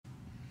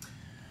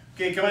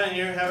Okay, come on in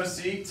here, have a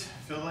seat,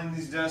 filling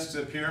these desks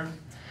up here.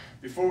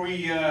 Before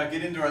we get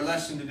into our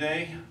lesson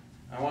today,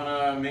 I want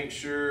to make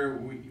sure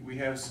we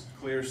have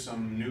clear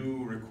some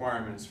new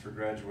requirements for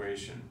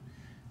graduation.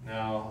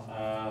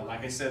 Now,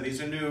 like I said,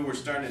 these are new. We're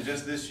starting it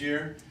just this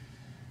year.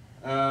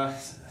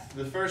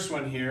 The first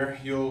one here,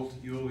 you'll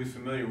be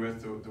familiar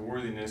with. The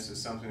worthiness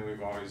is something that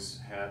we've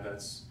always had.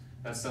 That's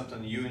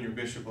something you and your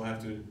bishop will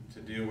have to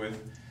deal with.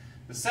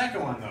 The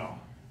second one, though,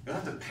 you'll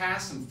have to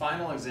pass some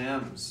final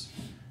exams.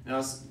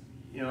 Now,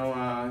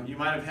 you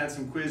might have had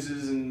some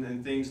quizzes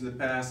and things in the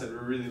past that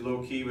were really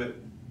low-key, but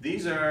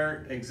these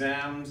are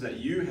exams that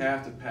you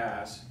have to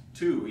pass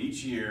two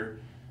each year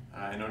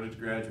in order to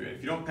graduate.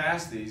 If you don't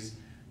pass these,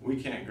 we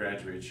can't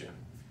graduate you.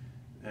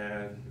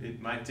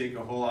 It might take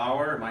a whole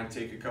hour, it might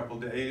take a couple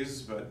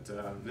days, but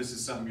this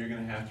is something you're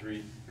going to have to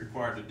be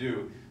required to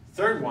do.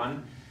 Third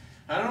one,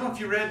 I don't know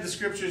if you read the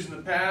scriptures in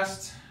the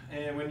past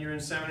and when you're in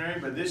seminary,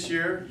 but this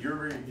year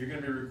you're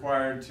going to be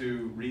required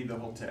to read the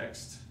whole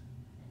text.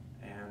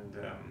 And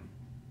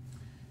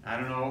I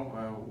don't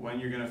know when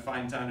you're going to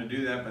find time to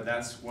do that, but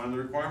that's one of the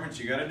requirements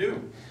you got to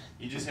do.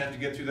 You just have to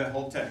get through that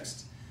whole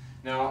text.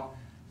 Now,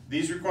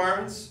 these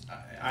requirements,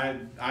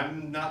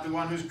 I'm not the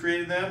one who's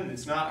created them.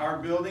 It's not our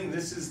building.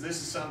 This is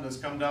something that's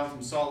come down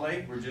from Salt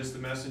Lake. We're just the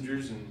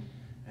messengers, and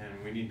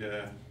we need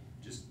to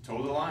just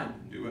toe the line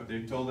and do what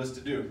they've told us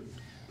to do.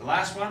 The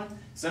last one,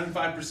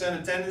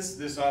 75% attendance.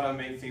 This ought to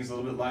make things a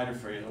little bit lighter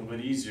for you, a little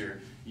bit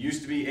easier. It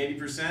used to be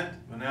 80%,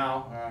 but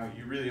now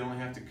you really only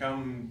have to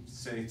come,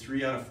 say,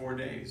 3 out of 4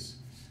 days.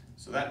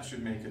 So that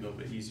should make it a little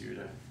bit easier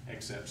to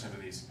accept some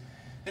of these.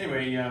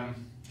 Anyway,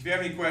 if you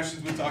have any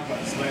questions, we'll talk about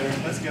this later.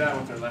 Let's get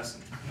on with our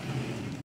lesson.